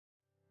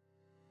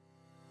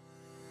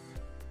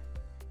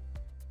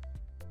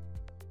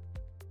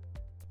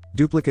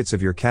Duplicates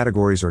of your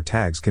categories or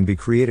tags can be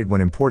created when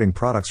importing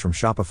products from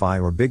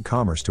Shopify or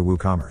BigCommerce to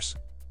WooCommerce.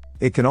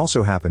 It can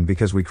also happen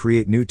because we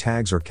create new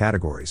tags or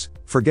categories,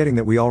 forgetting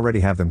that we already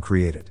have them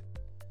created.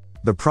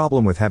 The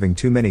problem with having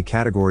too many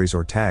categories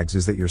or tags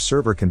is that your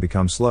server can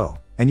become slow,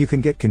 and you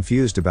can get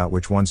confused about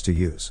which ones to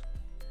use.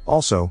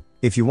 Also,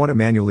 if you want to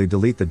manually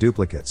delete the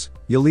duplicates,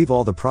 you'll leave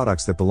all the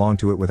products that belong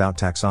to it without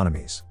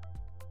taxonomies.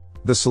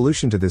 The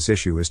solution to this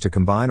issue is to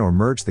combine or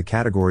merge the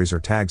categories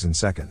or tags in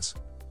seconds.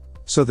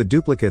 So the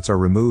duplicates are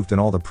removed and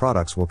all the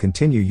products will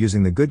continue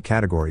using the good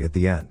category at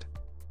the end.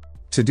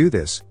 To do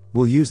this,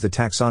 we'll use the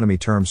Taxonomy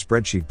Term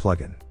Spreadsheet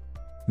plugin.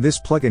 This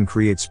plugin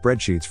creates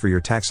spreadsheets for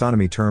your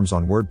taxonomy terms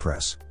on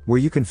WordPress, where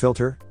you can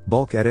filter,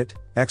 bulk edit,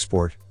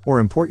 export, or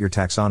import your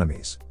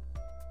taxonomies.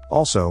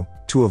 Also,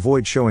 to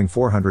avoid showing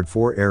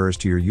 404 errors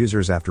to your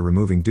users after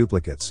removing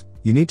duplicates,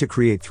 you need to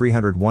create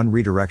 301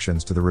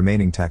 redirections to the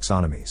remaining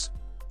taxonomies.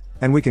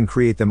 And we can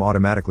create them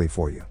automatically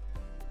for you.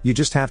 You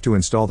just have to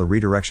install the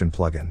redirection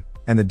plugin,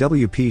 and the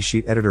WP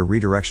Sheet Editor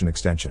redirection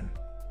extension.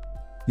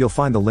 You'll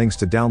find the links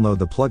to download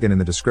the plugin in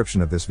the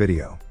description of this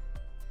video.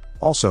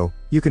 Also,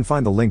 you can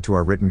find the link to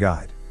our written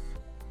guide.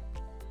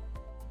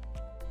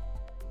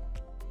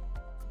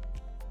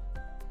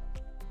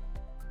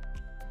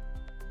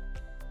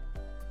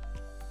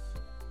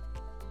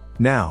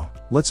 Now,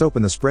 let's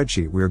open the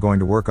spreadsheet we are going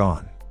to work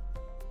on.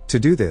 To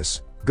do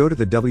this, go to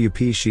the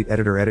WP Sheet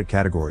Editor Edit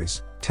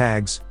Categories,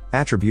 Tags,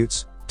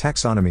 Attributes,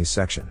 Taxonomies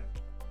section.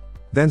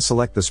 Then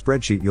select the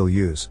spreadsheet you'll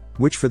use,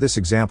 which for this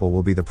example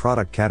will be the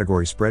product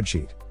category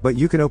spreadsheet, but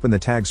you can open the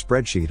tag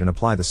spreadsheet and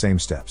apply the same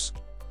steps.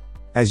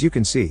 As you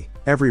can see,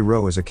 every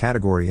row is a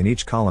category and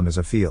each column is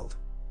a field.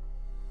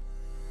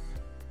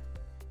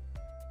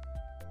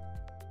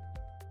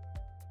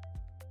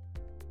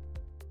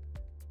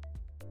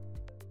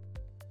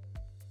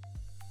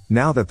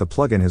 Now that the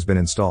plugin has been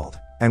installed,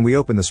 and we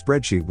open the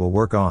spreadsheet we'll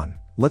work on,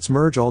 let's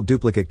merge all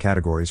duplicate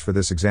categories for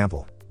this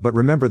example, but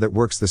remember that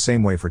works the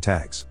same way for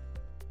tags.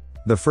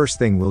 The first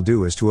thing we'll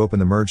do is to open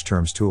the Merge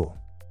Terms tool.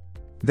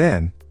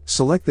 Then,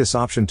 select this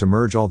option to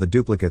merge all the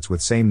duplicates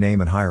with same name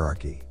and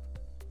hierarchy.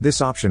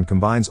 This option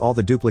combines all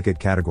the duplicate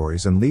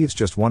categories and leaves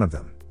just one of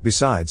them.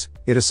 Besides,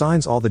 it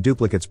assigns all the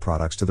duplicates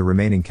products to the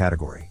remaining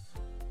category.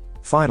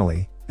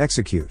 Finally,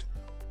 execute.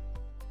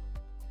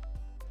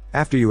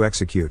 After you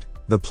execute,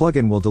 the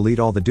plugin will delete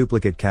all the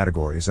duplicate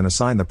categories and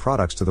assign the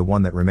products to the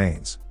one that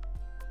remains.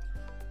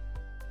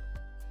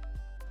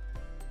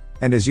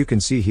 And as you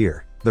can see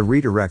here, the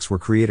redirects were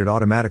created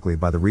automatically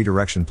by the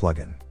redirection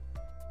plugin.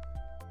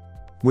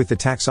 With the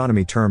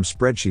Taxonomy Term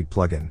Spreadsheet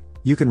plugin,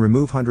 you can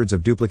remove hundreds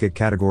of duplicate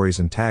categories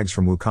and tags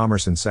from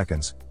WooCommerce in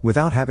seconds,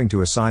 without having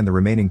to assign the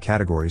remaining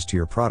categories to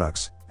your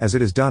products, as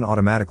it is done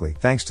automatically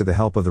thanks to the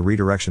help of the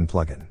redirection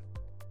plugin.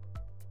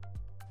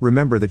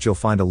 Remember that you'll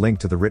find a link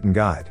to the written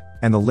guide,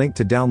 and the link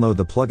to download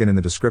the plugin in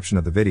the description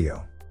of the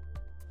video.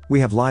 We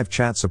have live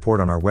chat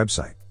support on our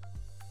website.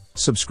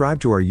 Subscribe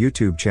to our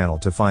YouTube channel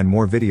to find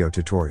more video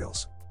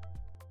tutorials.